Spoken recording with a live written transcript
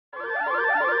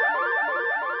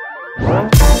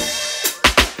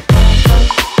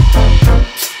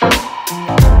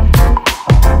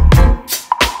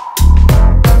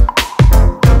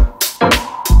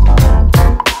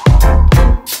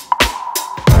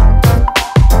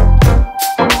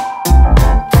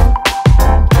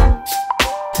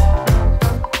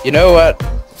You know what?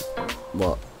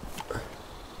 What?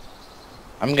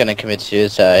 I'm gonna commit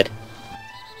suicide.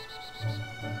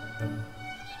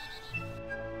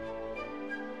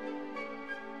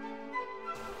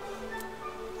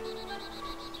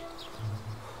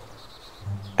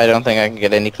 I don't think I can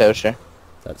get any closer.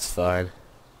 That's fine.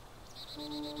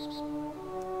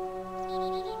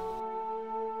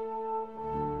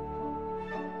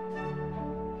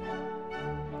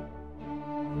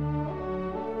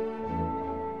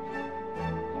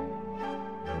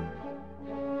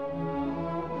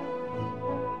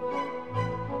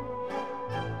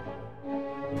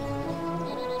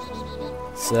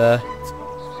 Sir,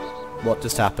 what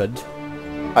just happened?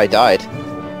 I died.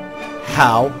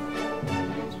 How?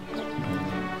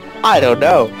 I don't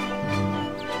know.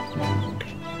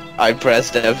 I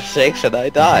pressed F6 and I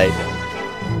died.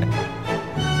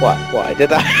 Why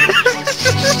did I?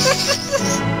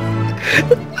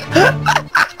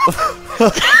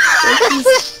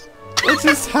 What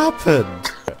just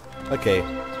happened? Okay.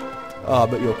 Oh,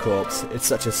 but your corpse. It's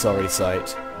such a sorry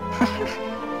sight.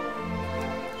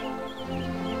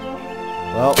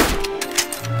 Well,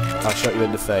 I'll shot you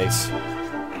in the face.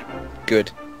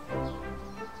 Good.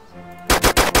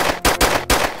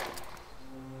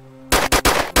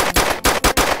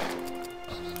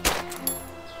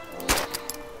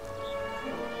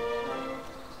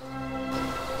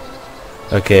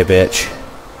 Okay, bitch.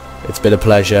 It's been a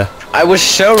pleasure. I was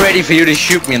so ready for you to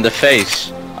shoot me in the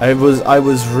face. I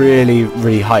was really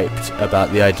hyped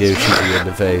about the idea of shooting you in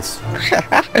the face.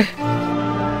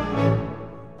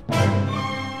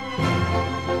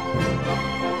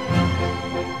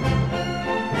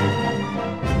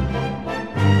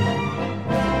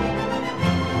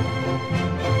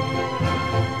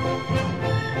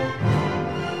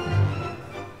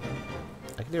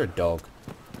 I can hear a dog.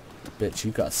 Bitch,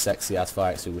 you've got a sexy ass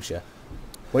fire extinguisher.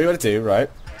 What you want to do, right,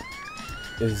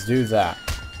 is do that.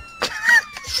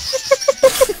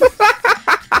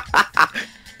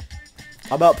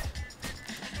 I'm up.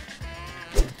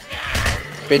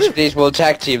 Bitch, please, we'll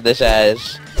tag team this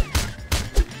ass.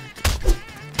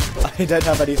 I don't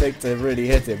have anything to really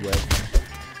hit him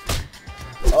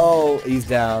with. Oh, he's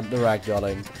down. The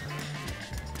ragdolling.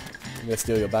 I'm gonna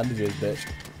steal your bandages, bitch.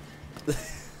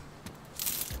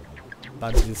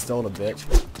 Bandages stolen, bitch.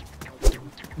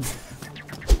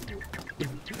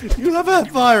 You have a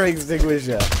fire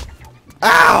extinguisher.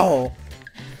 Ow!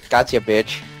 Gotcha,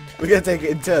 bitch. We're gonna take it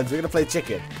in turns. We're gonna play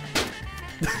chicken.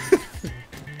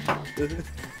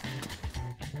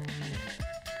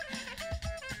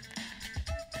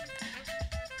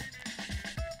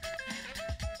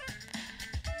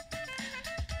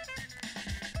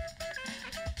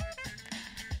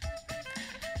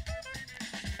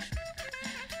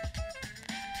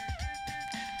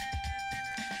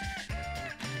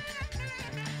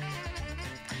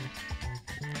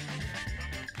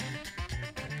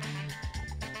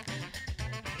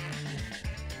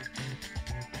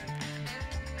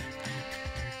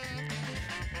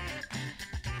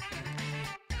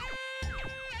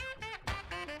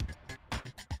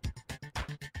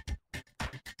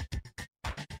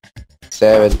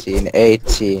 $17,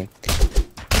 $18,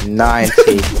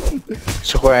 $19,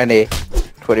 $20,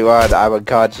 $21, I'm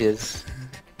unconscious.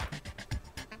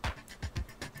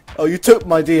 Oh, you took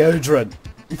my deodorant.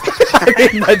 I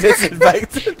mean my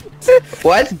disinfectant.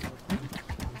 What?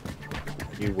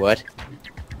 You what?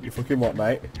 You fucking what,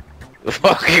 mate?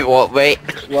 Fucking what, mate?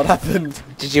 What happened?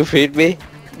 Did you feed me?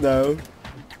 No.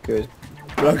 Good.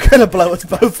 But I'm gonna blow us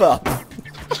both up.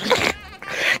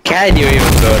 Can you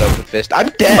even blow it up with fist? I'm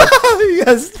dead!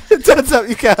 Yes, it turns out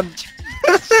you can.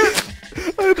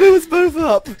 I blew us both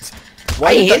up.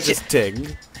 Why did that just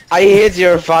ting? I hit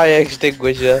your fire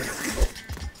extinguisher.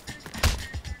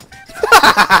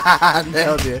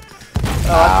 Nailed you.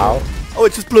 Ow. Oh,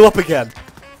 it just blew up again.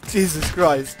 Jesus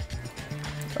Christ.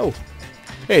 Oh.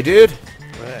 Hey, dude.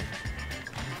 What?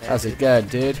 How's it going,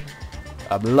 dude?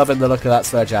 I'm loving the look of that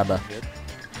sledgehammer. Good.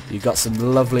 You got some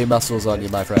lovely muscles on you,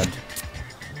 my friend.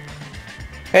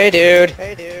 Hey, dude.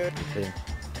 Hey, dude.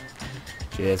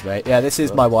 Cheers, mate. Yeah, this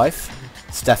is my wife,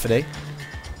 Stephanie.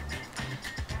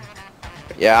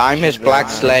 Yeah, I'm his black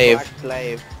slave.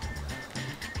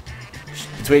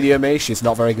 Between you and me, she's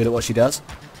not very good at what she does.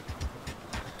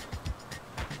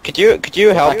 Could you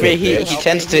help me? He bitch.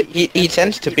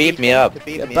 tends to beat me up.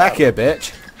 Get back here,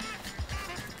 bitch.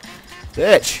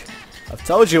 Bitch. I've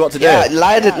told you what to do. Yeah,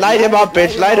 light him up,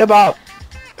 bitch. Light him up.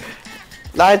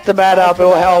 Light the man up. It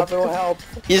will help.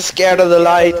 He's scared of the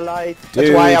light. That's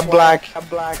why I'm black.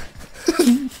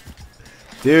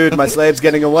 Dude, my slave's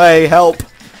getting away. Help.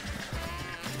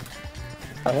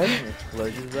 I heard some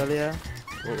explosions earlier.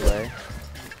 What were they?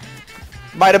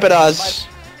 Might have been us.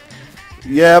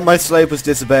 Yeah, my slave was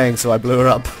disobeying, so I blew her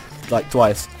up. Like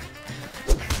twice.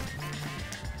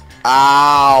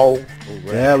 Ow.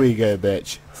 There we go,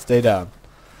 bitch. Stay down.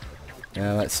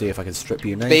 Now let's see if I can strip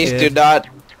you naked. Please do not.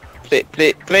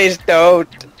 Please don't.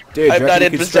 Dude, I'm not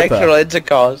into sexual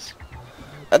intercourse.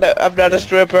 I'm not a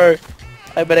stripper.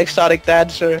 I'm an exotic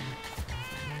dancer.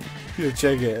 Here,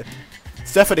 check it.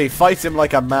 Stephanie, fight him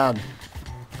like a man.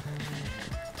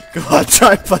 Go on,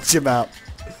 try and punch him out.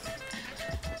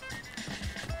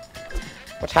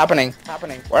 What's happening?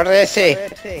 Where did I see?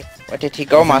 Where did he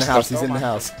go, master? He's in the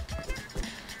house.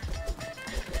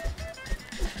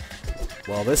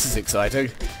 Well, this is exciting.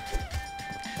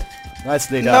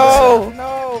 Nicely done.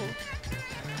 No!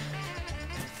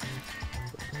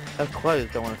 Her clothes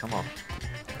don't want to come off.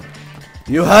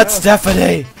 You hurt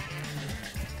Stephanie!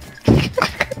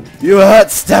 You hurt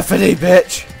Stephanie,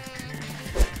 bitch!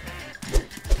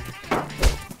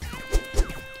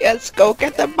 Yes, go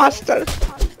get the master.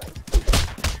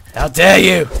 How dare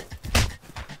you!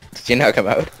 Did you knock him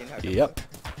out? Yep.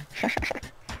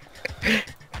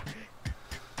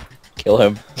 Kill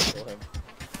him.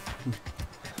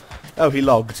 Oh, he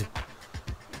logged.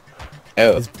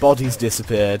 Oh. His body's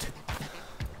disappeared.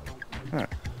 Huh.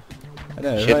 I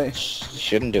know, right?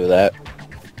 Shouldn't do that.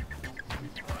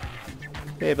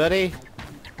 Hey, buddy.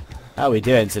 How are we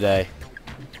doing today?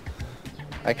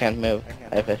 I can't move.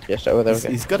 I have it just over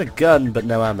there. He's got a gun, but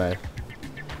no ammo.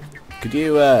 Could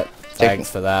you, thanks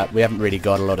for that. We haven't really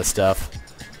got a lot of stuff.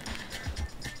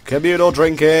 Communal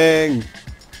drinking!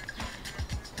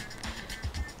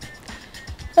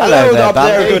 Hello there, up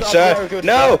there, Bambi. good sir.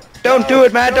 No! Don't do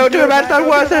it, man! Don't do it, man! It's not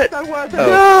worth it!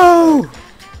 No!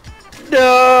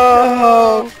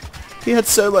 No! He had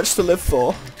so much to live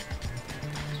for.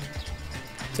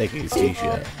 Taking his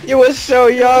t-shirt. You were so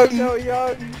young!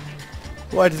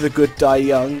 Why did the good die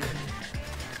young?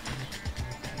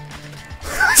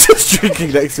 Just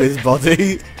drinking next to his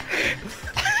body.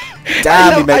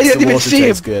 Damn, he makes the water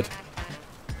taste good.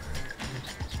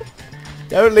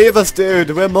 Don't leave us,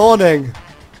 dude. We're mourning.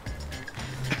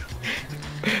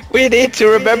 We need to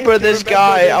remember this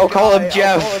guy. I'll call him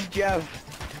Jeff.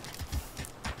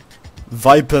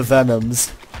 Viper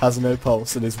Venoms has no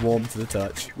pulse and is warm to the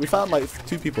touch. We found like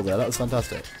 2 people there. That was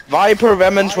fantastic. Viper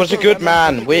Venoms was a good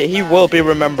man. He will be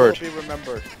remembered. Do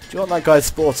you want that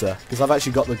guy's sporter? Because I've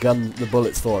actually got the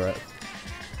bullets for it.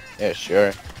 Yeah,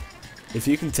 sure. If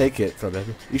you can take it from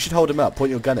him, you should hold him up.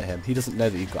 Point your gun at him. He doesn't know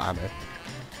that you've got ammo.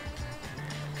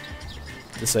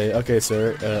 Just say, okay,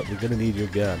 sir, we're gonna need your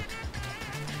gun.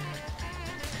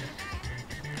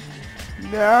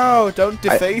 No, don't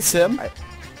deface him.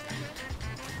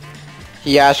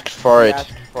 He asked for it.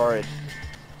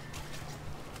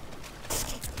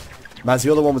 Maz,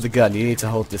 you're the one with the gun. You need to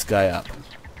hold this guy up.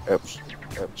 Oops.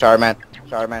 Sorry, man.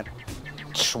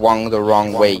 Swung the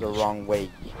wrong way.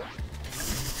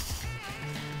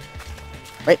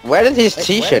 Wait, where did his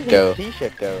t-shirt go?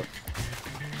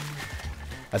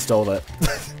 I stole it.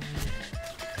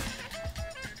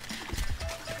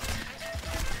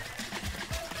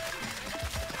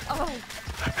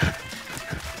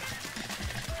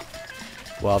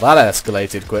 Well, that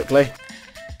escalated quickly.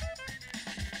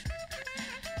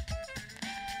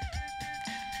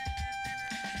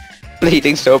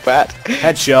 Bleeding so bad.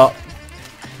 Headshot.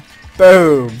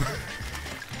 Boom.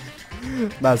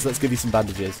 Maz, let's give you some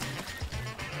bandages.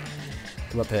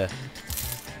 Come up here.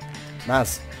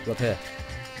 Maz, come up here.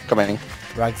 Coming.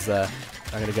 Rag's there.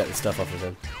 I'm gonna get the stuff off of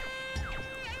him.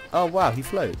 Oh wow, he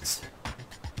floats.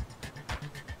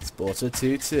 Sporter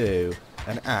 2-2.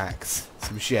 An axe.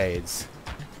 Some shades.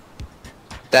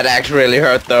 That act really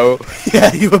hurt though.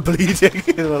 Yeah, you were bleeding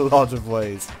in a lot of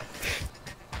ways.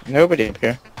 Nobody up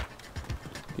here.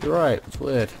 You're right, it's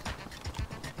weird.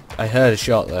 I heard a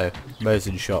shot though.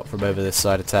 Mosin shot from over this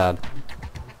side of town.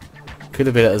 Could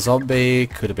have been at a zombie,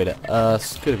 could have been at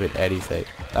us, could have been anything.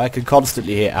 I can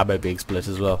constantly hear ammo being split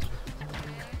as well.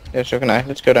 Yeah, so can I.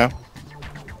 Let's go down.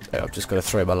 Oh, I've just got to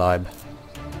throw my lime.